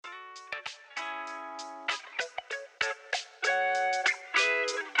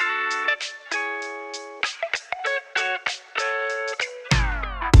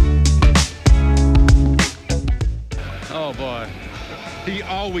He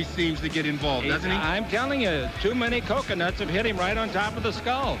always seems to get involved, doesn't he? I'm telling you, too many coconuts have hit him right on top of the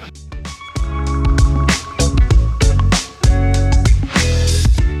skull.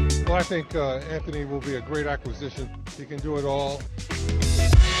 Well, I think Anthony will be a great acquisition. He can do it all.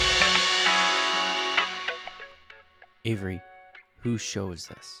 Avery, whose show is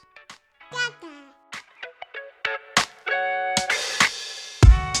this?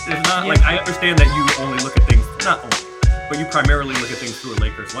 It's not like, I understand that you only look at things, not only, but you primarily look at things through a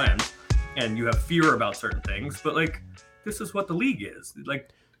Lakers lens, and you have fear about certain things. But like, this is what the league is. Like,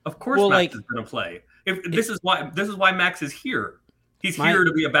 of course, Max is going to play. This is why Max is here. He's here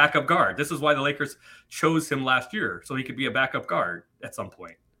to be a backup guard. This is why the Lakers chose him last year, so he could be a backup guard at some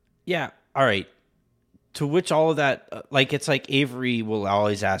point. Yeah. All right. To which all of that, like, it's like Avery will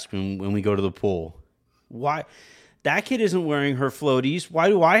always ask me when we go to the pool, why that kid isn't wearing her floaties. Why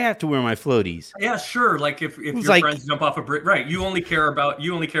do I have to wear my floaties? Yeah, sure. Like if your friends jump off a bridge, right? You only care about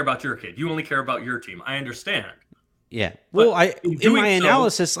your kid. You only care about your team. I understand. Yeah. Well, in my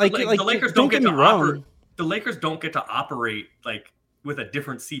analysis, like the Lakers don't get to operate. The Lakers don't get to operate like with a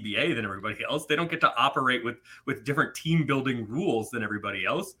different CBA than everybody else. They don't get to operate with different team building rules than everybody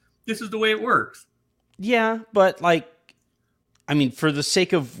else. This is the way it works. Yeah, but like, I mean, for the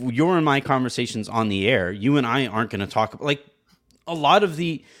sake of your and my conversations on the air, you and I aren't going to talk like a lot of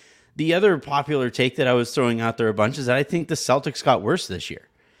the other popular take that I was throwing out there a bunch is that I think the Celtics got worse this year.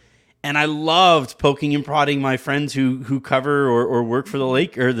 And I loved poking and prodding my friends who cover or work for the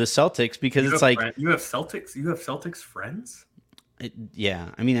Celtics because it's like you have Celtics friends. Yeah,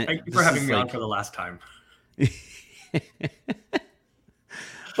 I mean, thank you for having me on for the last time.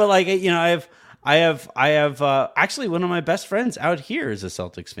 But like, you know, I have actually one of my best friends out here is a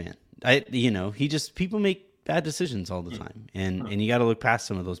Celtics fan. People make bad decisions all the time, and you got to look past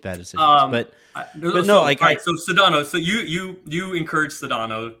some of those bad decisions. So Sedano. So you encouraged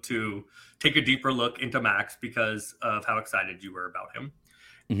Sedano to take a deeper look into Max because of how excited you were about him,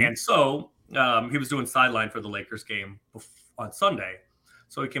 and so he was doing sideline for the Lakers game on Sunday.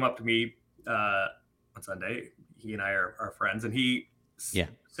 So he came up to me on Sunday. He and I are friends, and he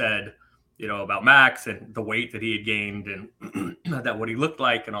said, you know, about Max and the weight that he had gained and that what he looked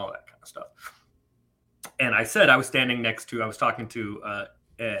like and all that kind of stuff. And I said I was talking to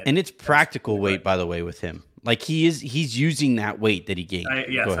Ed. And it's practical weight, by the way, with him. Like he's using that weight that he gained. I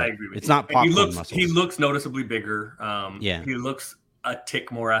agree with you. It's not popcorn muscles. He looks noticeably bigger. He looks a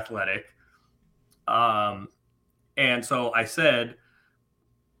tick more athletic. And so I said,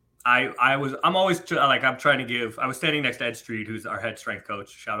 I'm standing next to Ed Street, who's our head strength coach.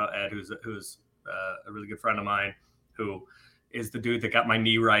 Shout out Ed, who's a really good friend of mine, who is the dude that got my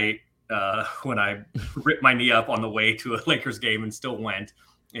knee right when I ripped my knee up on the way to a Lakers game and still went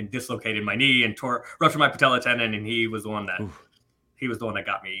and dislocated my knee and ruptured my patella tendon. And he was the one that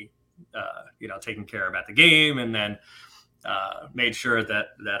got me, taken care of at the game, and then made sure that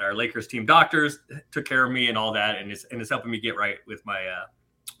our Lakers team doctors took care of me and all that, and is helping me get right with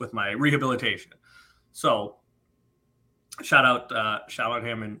my rehabilitation. So shout out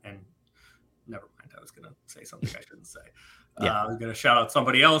him and never mind. I was going to say something I shouldn't say. I was going to shout out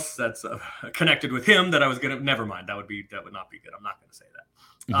somebody else that's connected with him that I was going to, never mind. That would not be good. I'm not going to say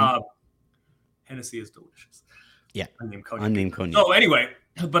that. Hennessy is delicious. Yeah. Unnamed cognac. So anyway,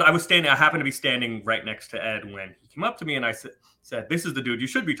 but I happened to be standing right next to Ed when he came up to me, and I said, this is the dude you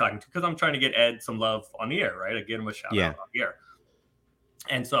should be talking to, because I'm trying to get Ed some love on the air, right? Again, with shout out on the air.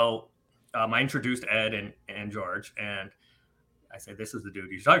 And so I introduced Ed and George, and I said, this is the dude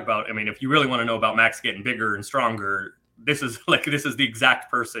you should talk about. I mean, if you really want to know about Max getting bigger and stronger, this is the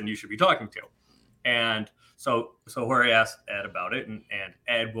exact person you should be talking to. And so Jorge asked Ed about it, and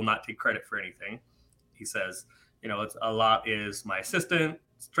Ed will not take credit for anything. He says, it's a lot is my assistant,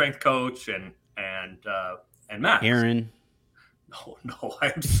 strength coach, and Max. Aaron. No,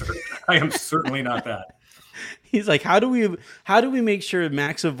 I am certainly not that. He's like, how do we make sure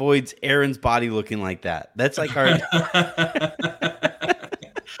Max avoids Aaron's body looking like that? That's like our.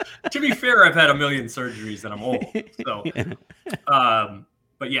 To be fair, I've had a million surgeries and I'm old. So,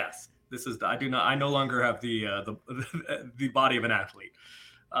 but yes, I no longer have the body of an athlete.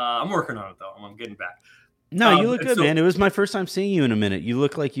 I'm working on it though. I'm getting back. No, you look good, man. It was my first time seeing you in a minute. You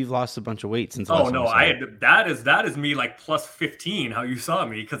look like you've lost a bunch of weight since. Oh no, that is me like plus 15. How you saw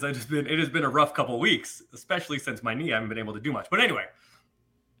me, because it has been a rough couple of weeks, especially since my knee. I haven't been able to do much. But anyway,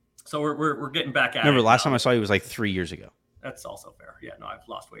 so we're getting back at it. Remember, last time I saw you was like 3 years ago. That's also fair. Yeah, no, I've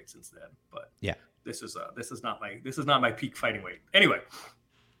lost weight since then. But yeah, this is not my peak fighting weight. Anyway,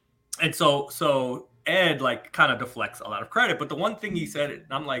 and so Ed like kind of deflects a lot of credit, but the one thing he said, and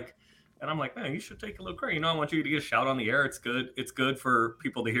I'm like, And I'm like, man, you should take a little credit. I want you to get a shout on the air. It's good. It's good for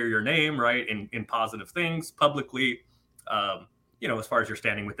people to hear your name, right? In positive things publicly, as far as you're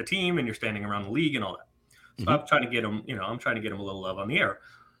standing with the team and you're standing around the league and all that. So I'm trying to get him, I'm trying to get him a little love on the air.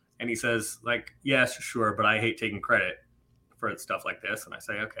 And he says, like, yes, sure, but I hate taking credit for stuff like this. And I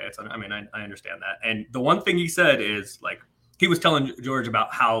say, okay, I understand that. And the one thing he said is, like, he was telling George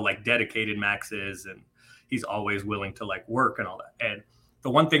about how, like, dedicated Max is, and he's always willing to, like, work and all that. And the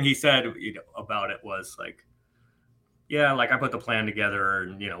one thing he said, about it was, like, yeah, like, I put the plan together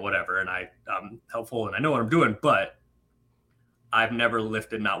and, whatever, and I'm helpful and I know what I'm doing, but I've never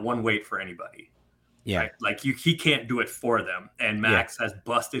lifted not one weight for anybody. Yeah. Right? Like, he can't do it for them. And Max has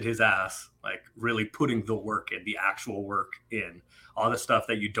busted his ass, like, really putting the work in, the actual work in, all the stuff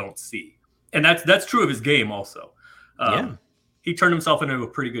that you don't see. And that's true of his game also. He turned himself into a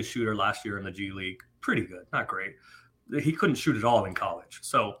pretty good shooter last year in the G League. Pretty good, not great. He couldn't shoot at all in college.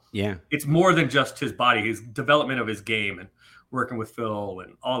 So it's more than just his body, his development of his game and working with Phil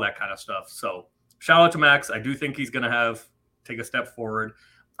and all that kind of stuff. So shout out to Max. I do think he's going to take a step forward.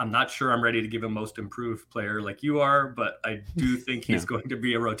 I'm not sure I'm ready to give him most improved player like you are, but I do think he's going to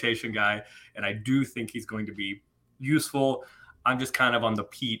be a rotation guy, and I do think he's going to be useful. I'm just kind of on the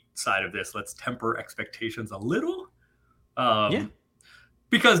Pete side of this. Let's temper expectations a little.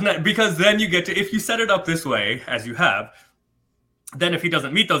 Because then you get to, if you set it up this way, as you have, then if he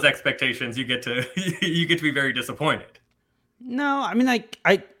doesn't meet those expectations, you get to be very disappointed. No, I mean,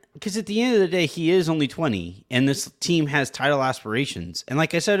 because at the end of the day, he is only 20, and this team has title aspirations. And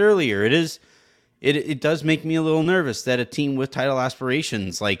like I said earlier, it does make me a little nervous that a team with title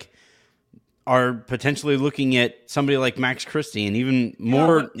aspirations, like, are potentially looking at somebody like Max Christie, and even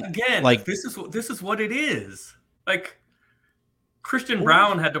more. Again, like, this is what it is. Like, Christian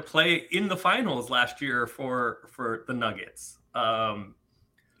Brown had to play in the finals last year for the Nuggets.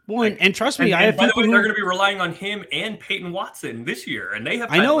 And trust me, I have. By the way, they're going to be relying on him and Peyton Watson this year, and they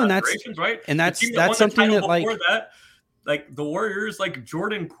have. I know, and aspirations, right? And that's something that, like the Warriors, like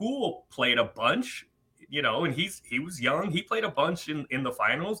Jordan Poole played a bunch, and he was young. He played a bunch in the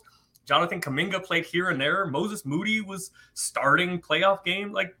finals. Jonathan Kuminga played here and there. Moses Moody was starting playoff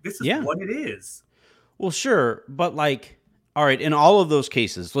game. Like, this is what it is. Well, sure, but like. All right, in all of those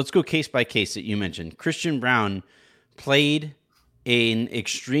cases, let's go case by case that you mentioned. Christian Brown played an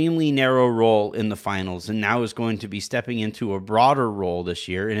extremely narrow role in the finals and now is going to be stepping into a broader role this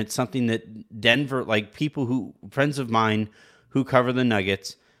year. And it's something that Denver, like friends of mine who cover the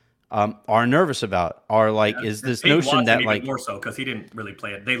Nuggets, are nervous about. Are like, is this notion Watson that, like, more so because he didn't really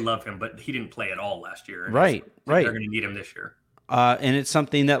play it. They love him, but he didn't play at all last year. Right. They're going to need him this year. And it's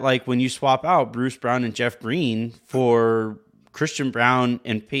something that, like, when you swap out Bruce Brown and Jeff Green for Christian Brown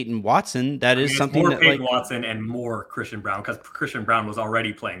and Peyton Watson, is something more that, Peyton like, Watson and more Christian Brown, because Christian Brown was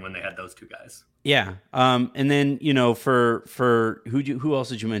already playing when they had those two guys. Yeah. And then, for who else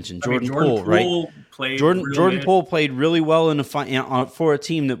did you mention? Jordan Poole, right? Jordan Poole played really well in for a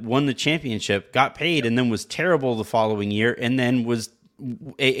team that won the championship, got paid, and then was terrible the following year, and then was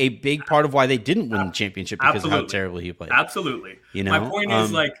a big part of why they didn't win the championship because of how terribly he played. Absolutely. My point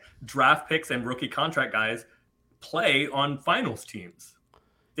is, like, draft picks and rookie contract guys play on finals teams.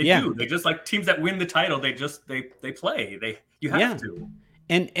 They do. They just, like, teams that win the title. They play. You have to.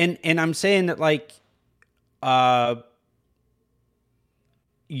 And I'm saying that, like,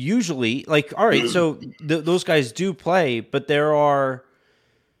 usually, like, all right, so those guys do play, but there are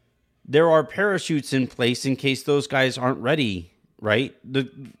parachutes in place in case those guys aren't ready. Right? The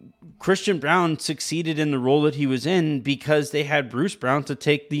Christian Brown succeeded in the role that he was in because they had Bruce Brown to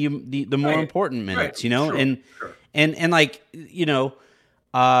take the more important minutes, and like, you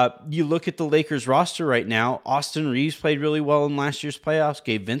look at the Lakers roster right now. Austin Reeves played really well in last year's playoffs.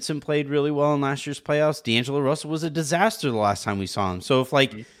 Gabe Vincent played really well in last year's playoffs. D'Angelo Russell was a disaster the last time we saw him. So if,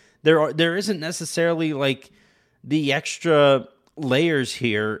 like, there isn't necessarily, like, the extra layers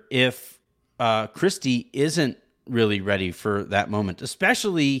here if Christie isn't really ready for that moment,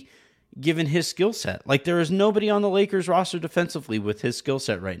 especially given his skill set. Like, there is nobody on the Lakers roster defensively with his skill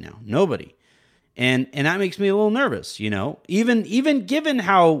set right now. Nobody. And that makes me a little nervous, even given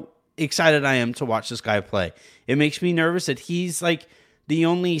how excited I am to watch this guy play. It makes me nervous that he's, like, the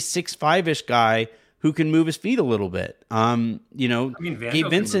only 6'5" guy who can move his feet a little bit. Gabe Vincent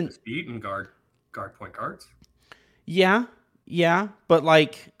can move his feet and guard point guards. Yeah, but,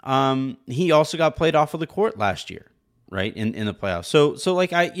 like, he also got played off of the court last year, right, in the playoffs. So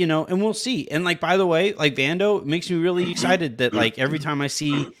like, and we'll see. And, like, by the way, like, Vando makes me really excited that, like, every time I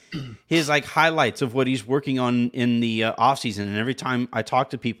see his, like, highlights of what he's working on in the offseason, and every time I talk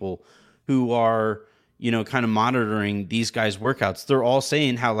to people who are, kind of monitoring these guys' workouts, they're all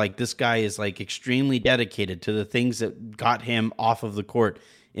saying how like this guy is like extremely dedicated to the things that got him off of the court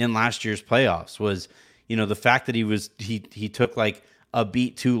in last year's playoffs. Was, the fact that he took like a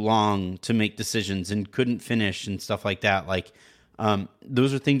beat too long to make decisions and couldn't finish and stuff like that. Like,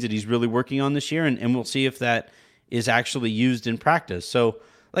 those are things that he's really working on this year, and we'll see if that is actually used in practice. So,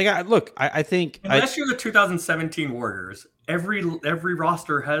 like, I think unless you're the 2017 Warriors, every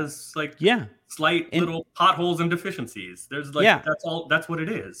roster has like slight little potholes and deficiencies. There's like that's what it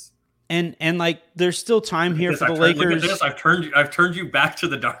is. And like there's still time here for the Lakers. Look at this. I've turned you back to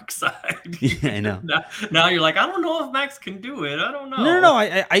the dark side. Yeah, I know. Now you're like, I don't know if Max can do it. I don't know. No.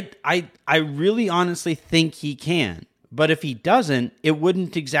 I really honestly think he can. But if he doesn't, it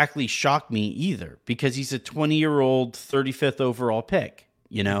wouldn't exactly shock me either, because he's a 20-year-old 35th overall pick,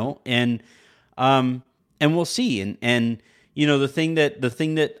 and we'll see. And the thing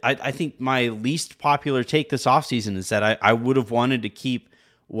that I think my least popular take this offseason is that I would have wanted to keep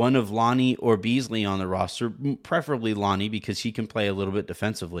one of Lonnie or Beasley on the roster, preferably Lonnie, because he can play a little bit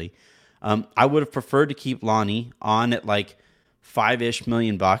defensively. I would have preferred to keep Lonnie on at like $5-ish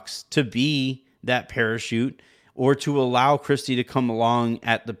million to be that parachute, or to allow Christie to come along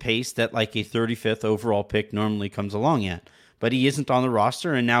at the pace that like a 35th overall pick normally comes along at. But he isn't on the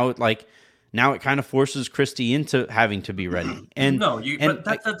roster, and now it kind of forces Christie into having to be ready. And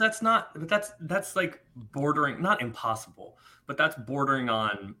that's like bordering, not impossible, but that's bordering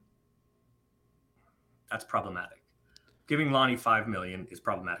on. That's problematic. Giving Lonnie $5 million is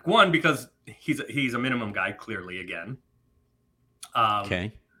problematic. One, because he's a minimum guy, clearly, again.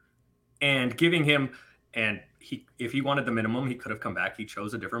 Okay. And giving him, and if he wanted the minimum, he could have come back. He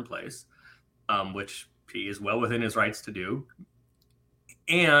chose a different place, which he is well within his rights to do.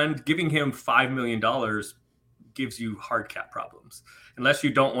 And giving him $5 million gives you hard cap problems, unless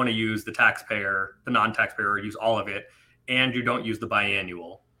you don't want to use the non-taxpayer, or use all of it, and you don't use the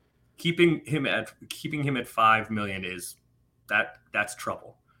biannual. Keeping him at $5 million that's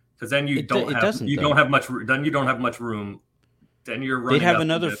trouble, because then you don't have much room. Then you're running. They'd have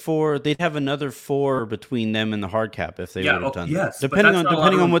another $4 between them and the hard cap if they would have done that. Yes, depending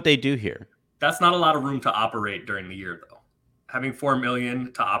on what they do here. That's not a lot of room to operate during the year, though. Having $4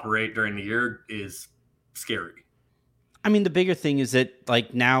 million to operate during the year is scary. I mean, the bigger thing is that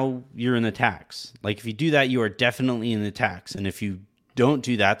like now you're in the tax. Like if you do that, you are definitely in the tax, and if you don't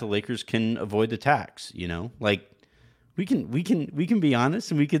do that, the Lakers can avoid the tax. Like we can be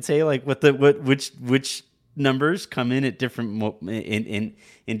honest, and we could say like which numbers come in at different in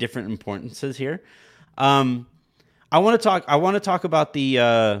different importances here. I want to talk about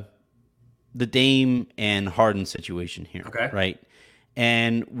the Dame and Harden situation here. Okay. Right.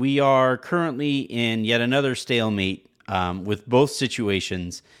 And we are currently in yet another stalemate with both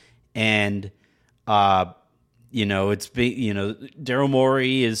situations. And, Daryl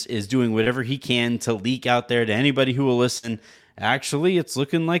Morey is doing whatever he can to leak out there to anybody who will listen. Actually, it's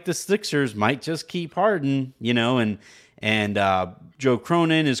looking like the Sixers might just keep Harden, and Joe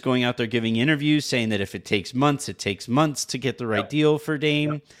Cronin is going out there giving interviews saying that if it takes months, it takes months to get the right deal for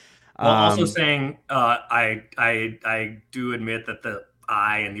Dame. Yep. Well, also saying, I do admit that the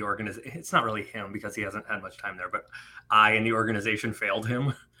I and the organization, it's not really him because he hasn't had much time there, but I and the organization failed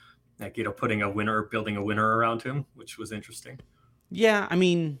him. Like, building a winner around him, which was interesting. Yeah, I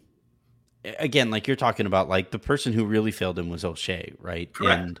mean, again, like you're talking about, like the person who really failed him was O'Shea, right?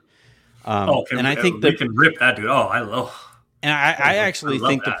 Correct. And I think we can rip that dude. Oh, I love. And I actually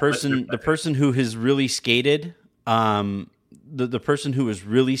think the person who has really skated, the person who has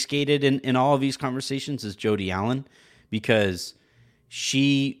really skated in all of these conversations is Jody Allen, because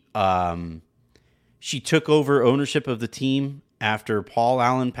she took over ownership of the team after Paul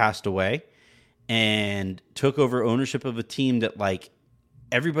Allen passed away, and took over ownership of a team that like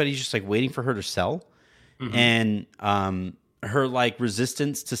everybody's just like waiting for her to sell. Mm-hmm. And her like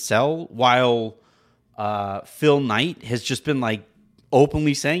resistance to sell, while Phil Knight has just been like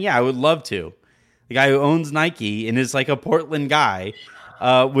openly saying, yeah, I would love to. The guy who owns Nike and is like a Portland guy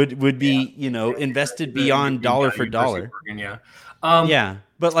would be, invested beyond dollar for dollar. Yeah.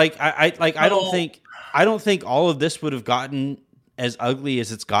 But like, I don't think all of this would have gotten as ugly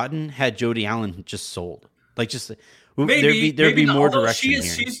as it's gotten had Jody Allen just sold. Like, just there'd be more direction here.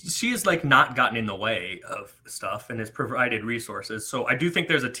 She is like not gotten in the way of stuff and has provided resources. So I do think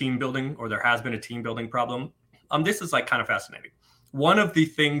there's a team building, or there has been a team building problem. This is like kind of fascinating. One of the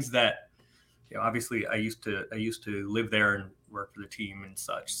things that, obviously I used to live there and work for the team and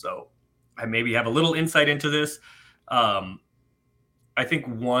such. So I maybe have a little insight into this. I think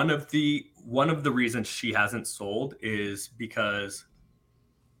one of the reasons she hasn't sold is because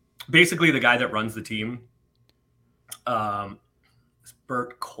basically the guy that runs the team.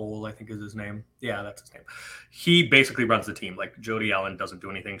 Bert Cole, I think is his name. Yeah, that's his name. He basically runs the team. Like Jody Allen doesn't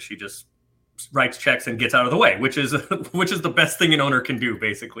do anything. She just writes checks and gets out of the way, which is the best thing an owner can do.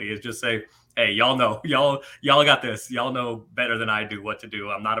 Basically, is just say, "Hey, y'all know, y'all got this. Y'all know better than I do what to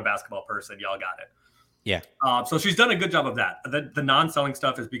do. I'm not a basketball person. Y'all got it." Yeah. So she's done a good job of that. The non-selling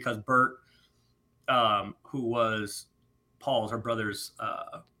stuff is because Bert, who was her brother's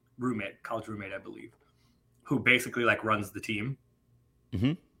college roommate, I believe, who basically like runs the team.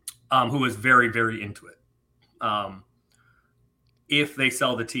 Mm-hmm. Who is very, very into it. If they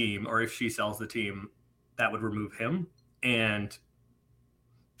sell the team or if she sells the team, that would remove him. And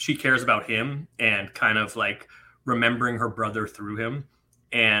she cares about him and kind of like remembering her brother through him.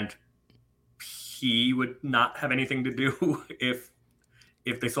 And he would not have anything to do if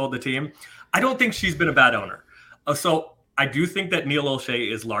they sold the team. I don't think she's been a bad owner. So I do think that Neil O'Shea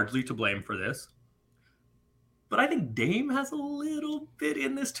is largely to blame for this. But I think Dame has a little bit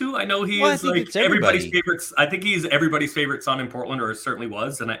in this too. I know he is like everybody's favorite. I think he's everybody's favorite son in Portland, or certainly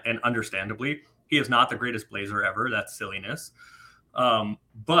was, and understandably, he is not the greatest Blazer ever. That's silliness.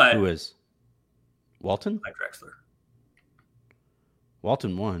 But who is Walton? Clyde Drexler.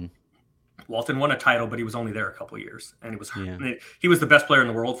 Walton won. Walton won a title, but he was only there a couple of years, and he was the best player in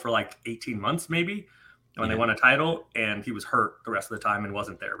the world for like 18 months, maybe. When they won a title, and he was hurt the rest of the time and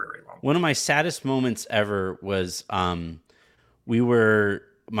wasn't there very long. One of my saddest moments ever was I'm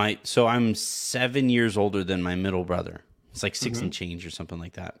 7 years older than my middle brother. It's like 6 and change or something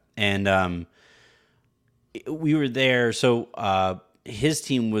like that. And we were there. So his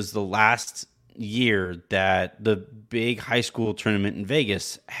team was the last year that the big high school tournament in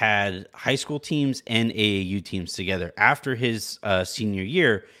Vegas had high school teams and AAU teams together. After his senior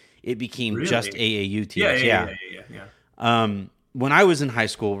year, it became just AAU teams. Yeah. When I was in high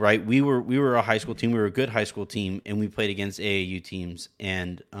school, right, we were a high school team. We were a good high school team, and we played against AAU teams.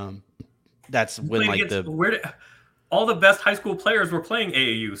 And that's when like all the best high school players were playing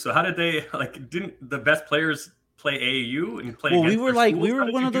AAU. So how did they didn't the best players play AAU and play? Well, we were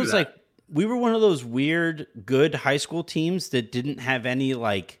one of those we were one of those weird good high school teams that didn't have any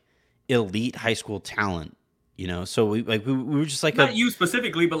like elite high school talent. You know, so we were just like not you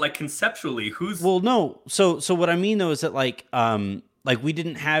specifically, but like conceptually, who's no. So what I mean though is that like we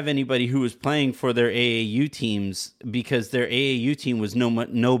didn't have anybody who was playing for their AAU teams because their AAU team was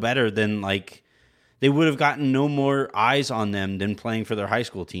no better than like they would have gotten no more eyes on them than playing for their high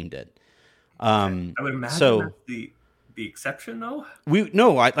school team did. I would imagine that's the exception though.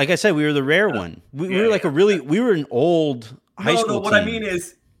 Like I said, we were the rare one. We were like we were an old high school team. What I mean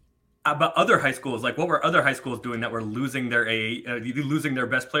is. About other high schools, like what were other high schools doing that were losing their losing their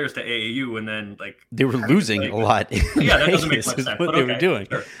best players to AAU, and then like they were losing a lot. Yeah, that doesn't make much sense. What they were doing.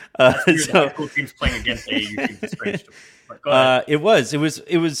 Sure. So high school teams playing against AAU teams is strange. Go ahead. It was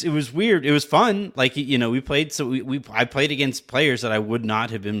weird. It was fun. Like we played. So I played against players that I would not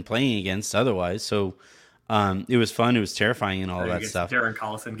have been playing against otherwise. So it was fun. It was terrifying and all that stuff. Darren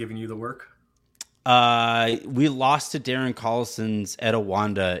Collison giving you the work. We lost to Darren Collison's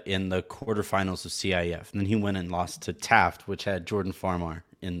Etowanda in the quarterfinals of CIF, and then he went and lost to Taft, which had Jordan Farmar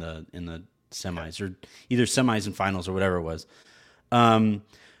in the semis, or either semis and finals or whatever it was.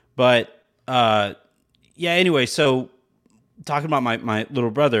 Anyway, so talking about my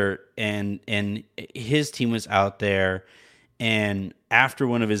little brother and his team was out there, and after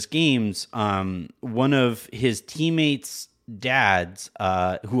one of his games, one of his teammates' dads,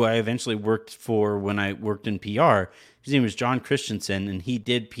 who I eventually worked for when I worked in PR. His name was John Christensen, and he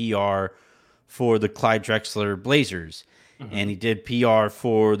did PR for the Clyde Drexler Blazers, and he did PR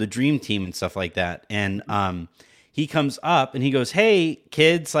for the Dream Team and stuff like that. And he comes up and he goes, "Hey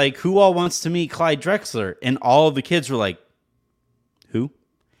kids, like who all wants to meet Clyde Drexler?" And all of the kids were like, "Who?"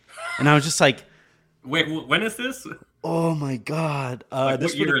 And I was just like, "Wait, when is this?" Oh my God!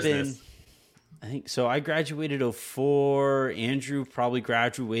 This would have been. I think so. I graduated 2004. Andrew probably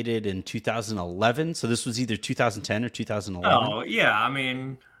graduated in 2011. So this was either 2010 or 2011. Oh, yeah. I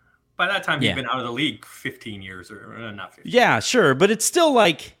mean, by that time, he'd been out of the league 15 years or not 15. Yeah, sure. But it's still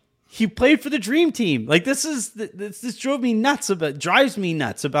like he played for the Dream Team. Like this drives me nuts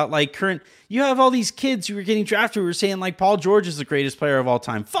about like current. You have all these kids who are getting drafted who are saying like Paul George is the greatest player of all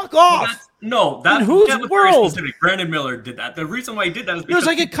time. Fuck off. That's whose world? Brandon Miller did that. The reason why he did that is there's because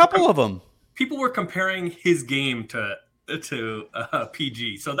like a couple of them. People were comparing his game to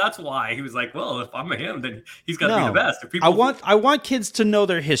PG, so that's why he was like, "Well, if I'm him, then he's got to be the best." I want kids to know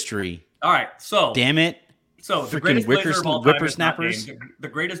their history. All right, so damn it, so the greatest Blazer of all time is not named. The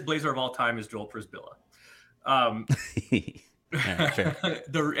greatest Blazer of all time is Joel Frisbilla. right, fair.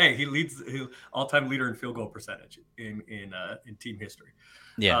 He leads all-time leader in field goal percentage in team history.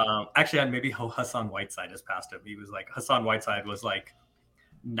 Yeah. Actually, maybe Hassan Whiteside has passed him. Hassan Whiteside was like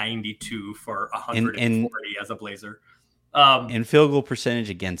 92 for 140 as a Blazer. And field goal percentage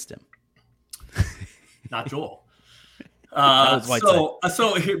against him. Not Joel. So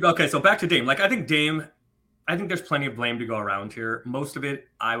back to Dame. I think there's plenty of blame to go around here. Most of it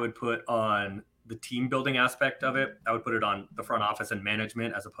I would put on the team building aspect of it. I would put it on the front office and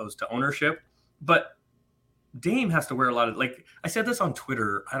management as opposed to ownership. But Dame has to wear a lot of, I said this on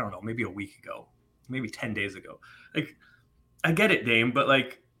Twitter, I don't know, maybe a week ago, maybe 10 days ago. I get it, Dame, but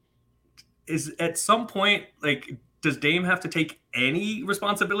is at some point, does Dame have to take any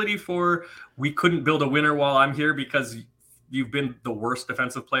responsibility for we couldn't build a winner while I'm here because you've been the worst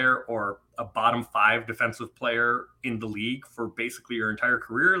defensive player or a bottom 5 defensive player in the league for basically your entire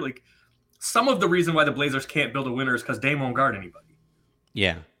career? Some of the reason why the Blazers can't build a winner is because Dame won't guard anybody.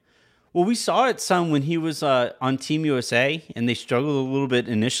 Yeah. Well, we saw it some when he was on Team USA, and they struggled a little bit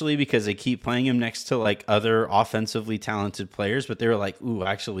initially because they keep playing him next to other offensively talented players. But they were like, "Ooh,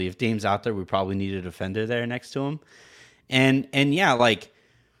 actually, if Dame's out there, we probably need a defender there next to him." And yeah,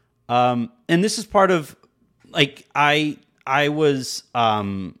 and this is part of I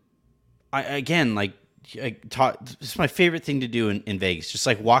taught. This is my favorite thing to do in Vegas. Just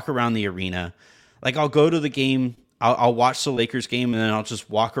walk around the arena. I'll go to the game. I'll watch the Lakers game, and then I'll just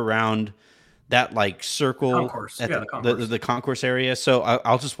walk around that circle concourse. At the concourse. the concourse area. So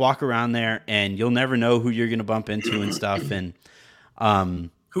I'll just walk around there, and you'll never know who you're going to bump into and stuff. And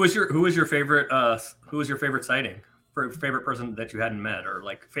who was your favorite sighting? Favorite person that you hadn't met, or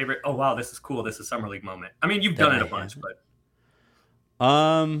favorite? Oh wow, this is cool. This is summer league moment. I mean, you've done it a bunch, but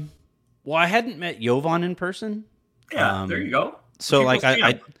well, I hadn't met Jovan in person. Yeah, there you go. So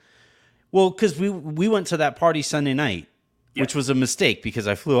because we went to that party Sunday night, which was a mistake because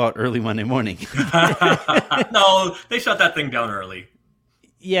I flew out early Monday morning. No, they shut that thing down early.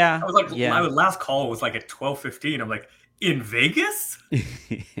 Yeah, I was my last call was at 12:15. I'm like, in Vegas?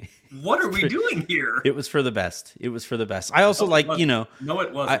 What are we doing here? It was for the best. I also No,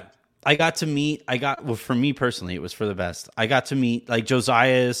 it wasn't. I got to meet. For me personally, it was for the best. I got to meet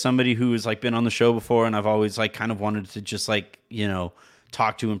Josiah is somebody who has been on the show before, and I've always kind of wanted to just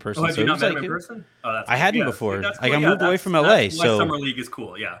talk to in person. Oh, have you not met him in person? Oh, I hadn't before. That's cool. I moved away from LA, so summer league is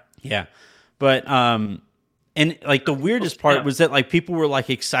cool. Yeah. Yeah, but and the weirdest part was that people were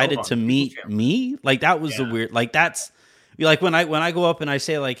excited to meet me. That was the weird. That's when I go up and I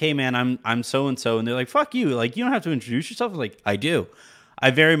say hey man, I'm so and so, and they're like fuck you. You don't have to introduce yourself. I'm I do. I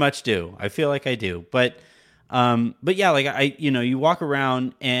very much do. I feel like I do. But yeah, you walk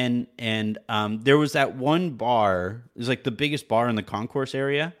around and there was that one bar. It was the biggest bar in the concourse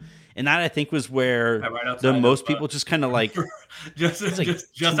area, and that I think was where the most people just kind of just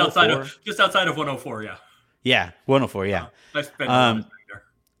outside of 104. Yeah. Yeah, 104. Yeah. I spent a lot of time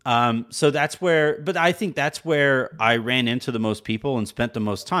there. So that's where, but I think that's where I ran into the most people and spent the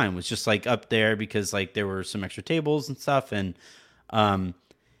most time was just up there because there were some extra tables and stuff and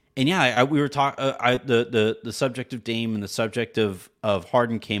yeah, we were talking. The subject of Dame and the subject of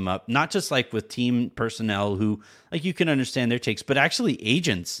Harden came up, not just with team personnel who you can understand their takes, but actually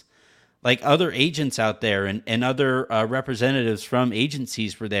agents, other agents out there and other representatives from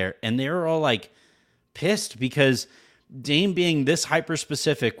agencies were there, and they were all pissed because Dame being this hyper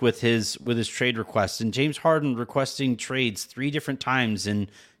specific with his trade requests and James Harden requesting trades 3 different times in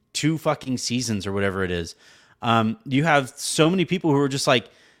 2 fucking seasons or whatever it is. You have so many people who are just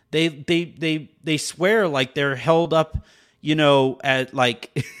they swear they're held up, at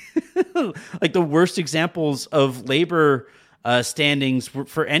the worst examples of labor standings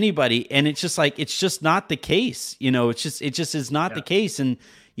for anybody, and it's just it's just not the case. It just is not the case. And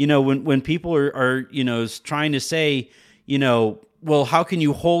when people are trying to say, well, how can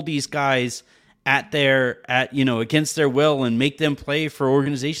you hold these guys at against their will and make them play for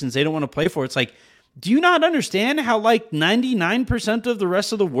organizations they don't want to play for? It's do you not understand how 99% of the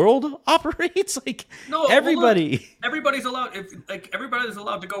rest of the world operates? No, everybody. Everybody's allowed. Everybody's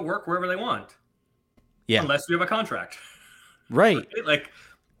allowed to go work wherever they want. Yeah. Unless you have a contract. Right.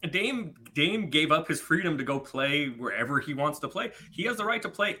 Dame gave up his freedom to go play wherever he wants to play. He has the right to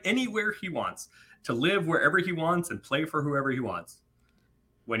play anywhere he wants, to live wherever he wants, and play for whoever he wants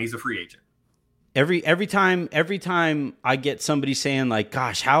when he's a free agent. Every time I get somebody saying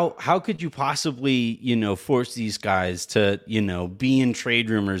gosh, how could you possibly, force these guys to, be in trade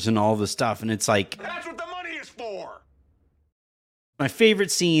rumors and all this stuff. And it's that's what the money is for. my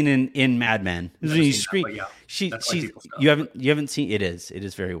favorite scene in Mad Men. Is when you scream. That, yeah, she's you haven't seen it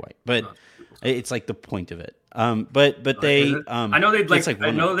is very white, but it's like the point of it. But they I know they like I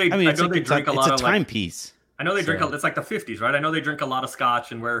know they drink a lot of timepiece. I know they drink it's like the 50s, right? I know they drink a lot of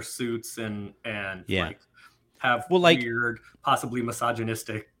scotch and wear suits and like have weird, possibly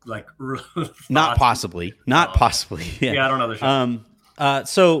misogynistic not possibly. Yeah, I don't know the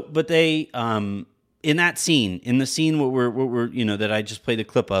show. But they in that scene, in the scene what we're that I just played a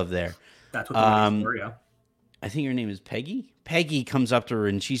clip of there. That's what the for, yeah. I think her name is Peggy. Peggy comes up to her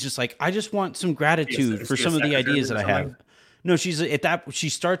and she's just like, I just want some gratitude for some of the ideas that I have. No, she's at that. She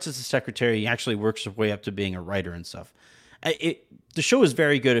starts as a secretary, actually works her way up to being a writer and stuff. The show is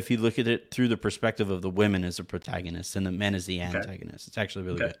very good if you look at it through the perspective of the women as the protagonists and the men as the antagonists. It's actually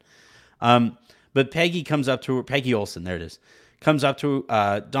really good. But Peggy comes up to her. Peggy Olson, there it is. Comes up to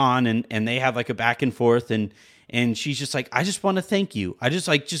Dawn and they have like a back and forth and she's just like, I just want to thank you. I just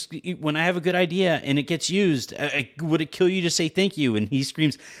when I have a good idea and it gets used, would it kill you to say thank you? And he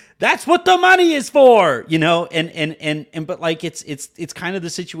screams, that's what the money is for, and but like it's kind of the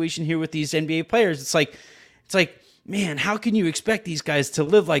situation here with these NBA players. It's like, man, how can you expect these guys to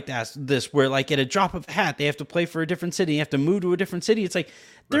live like this where like at a drop of a hat they have to play for a different city, you have to move to a different city. It's like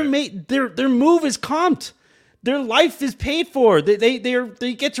their move is comped. Their life is paid for. They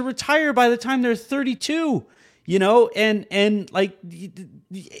get to retire by the time they're 32. And like,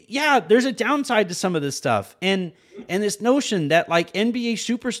 yeah, there's a downside to some of this stuff. And this notion that like NBA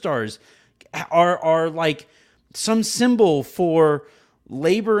superstars are like some symbol for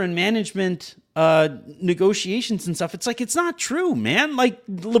labor and management negotiations and stuff. It's like, it's not true, man. Like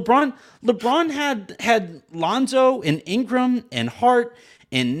LeBron had Lonzo and Ingram and Hart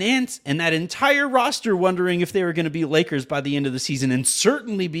and Nance and that entire roster wondering if they were going to be Lakers by the end of the season and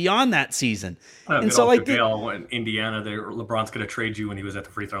certainly beyond that season. And so like in Indiana, LeBron's going to trade you when he was at the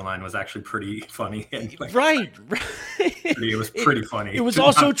free throw line was actually pretty funny. And right. It was pretty funny. It was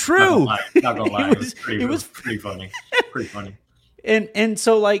also true. Not gonna lie. It was pretty funny. Pretty funny. And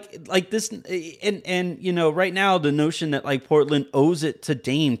so like this and right now the notion that like Portland owes it to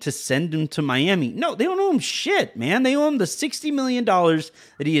Dame to send him to Miami. No, they don't owe him shit, man. They owe him the $60 million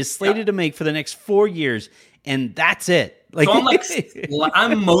that he is slated to make for the next 4 years, and that's it. Like, so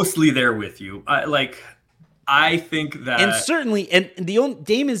I'm mostly there with you. I think that, and certainly,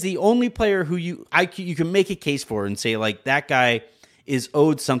 Dame is the only player who you can make a case for and say like that guy is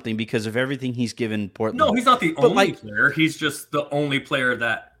owed something because of everything he's given Portland. No, he's not the only player. He's just the only player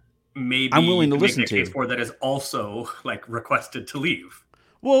that maybe I'm willing to listen to for that is also like requested to leave.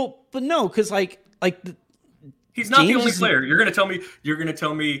 Well, but no, because he's not the only player. You're gonna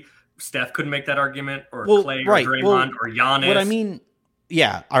tell me Steph couldn't make that argument, or Clay, or Draymond, or Giannis. What I mean,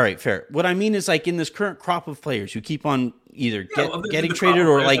 yeah, all right, fair. What I mean is like in this current crop of players who keep on either getting traded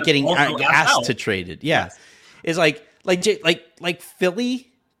or like getting asked to traded. Yeah, is like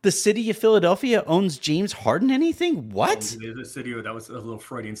Philly, the city of Philadelphia owns James Harden. Anything? What? The city, that was a little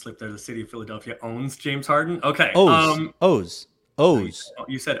Freudian slip there. The city of Philadelphia owns James Harden. Okay. Owes.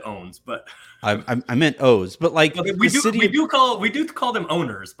 You said owns, but I meant owes. But like we do call them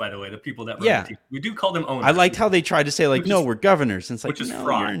owners. By the way, the people that run the team, we do call them owners. I liked how they tried to say like, no, we're governors. And it's like, which is no,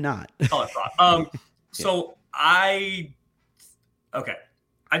 fraud. You're not. Call it fraud. So I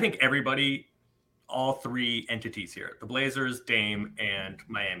think everybody. All three entities here, the Blazers, Dame, and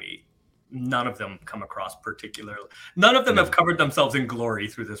Miami, none of them come across particularly. None of them have covered themselves in glory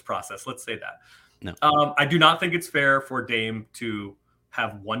through this process. Let's say that. No. I do not think it's fair for Dame to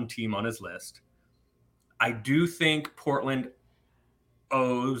have one team on his list. I do think Portland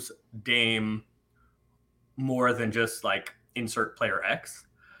owes Dame more than just like insert player X.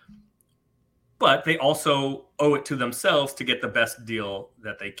 But they also owe it to themselves to get the best deal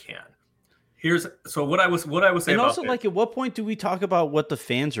that they can. What I was saying, and also like, at what point do we talk about what the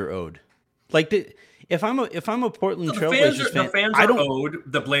fans are owed? Like, if I'm a Portland Trailblazers fan, the fans are owed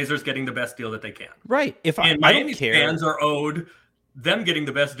the Blazers getting the best deal that they can. Right. Miami fans are owed them getting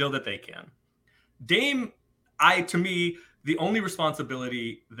the best deal that they can. Dame, to me, the only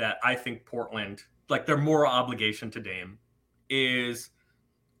responsibility that I think Portland, like their moral obligation to Dame, is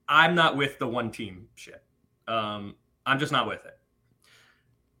I'm not with the one team shit. I'm just not with it.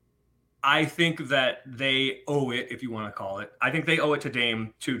 I think that they owe it, if you want to call it. I think they owe it to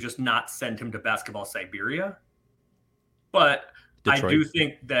Dame to just not send him to basketball Siberia. But Detroit. I do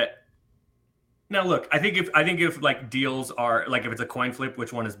think that now look, I think if like deals are like if it's a coin flip,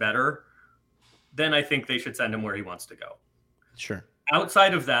 which one is better, then I think they should send him where he wants to go. Sure.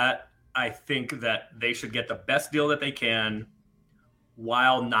 Outside of that, I think that they should get the best deal that they can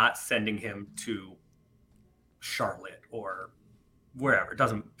while not sending him to Charlotte or wherever. It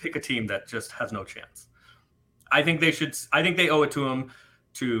doesn't pick a team that just has no chance. I think they owe it to him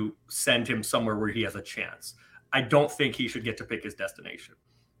to send him somewhere where he has a chance. I don't think he should get to pick his destination.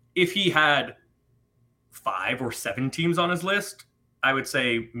 If he had 5 or 7 teams on his list, I would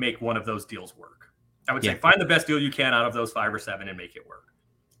say make one of those deals work. I would say find the best deal you can out of those 5 or 7 and make it work.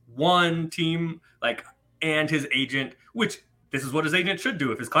 One team, and his agent, which this is what his agent should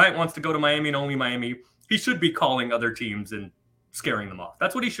do. If his client wants to go to Miami and only Miami, he should be calling other teams and scaring them off.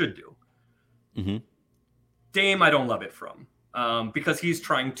 That's what he should do. Mm-hmm. Dame, I don't love it from because he's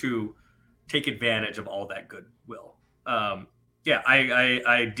trying to take advantage of all that goodwill. I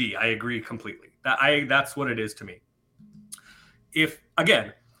agree completely. That's what it is to me. If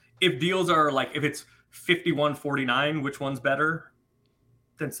deals are if it's 51-49, which one's better,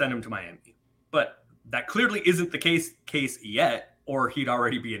 then send him to Miami. But that clearly isn't the case yet, or he'd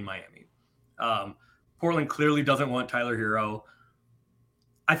already be in Miami. Portland clearly doesn't want Tyler Hero.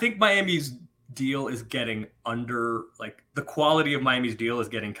 I think Miami's deal is getting the quality of Miami's deal is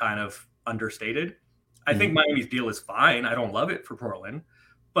getting kind of understated. I think Miami's deal is fine. I don't love it for Portland.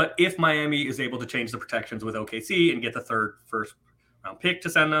 But if Miami is able to change the protections with OKC and get the first round pick to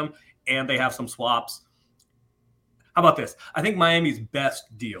send them, and they have some swaps, how about this? I think Miami's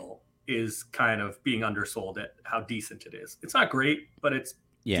best deal is kind of being undersold at how decent it is. It's not great, but it's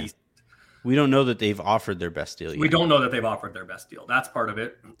decent. We don't know that they've offered their best deal yet. We don't know that they've offered their best deal. That's part of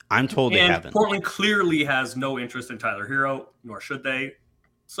it. I'm told they haven't. Portland clearly has no interest in Tyler Hero, nor should they.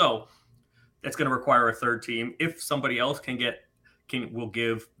 So it's going to require a third team. If somebody else will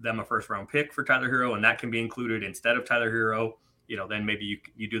give them a first round pick for Tyler Hero, and that can be included instead of Tyler Hero, then maybe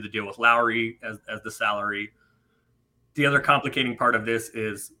you do the deal with Lowry as the salary. The other complicating part of this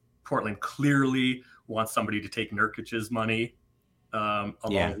is Portland clearly wants somebody to take Nurkic's money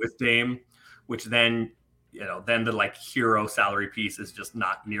along with Dame, which then the Hero salary piece is just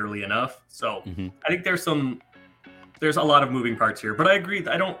not nearly enough. So I think there's a lot of moving parts here, but I agree.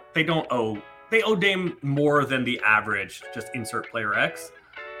 They owe Dame more than the average, just insert player X,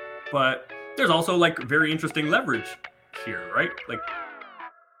 but there's also very interesting leverage here, right?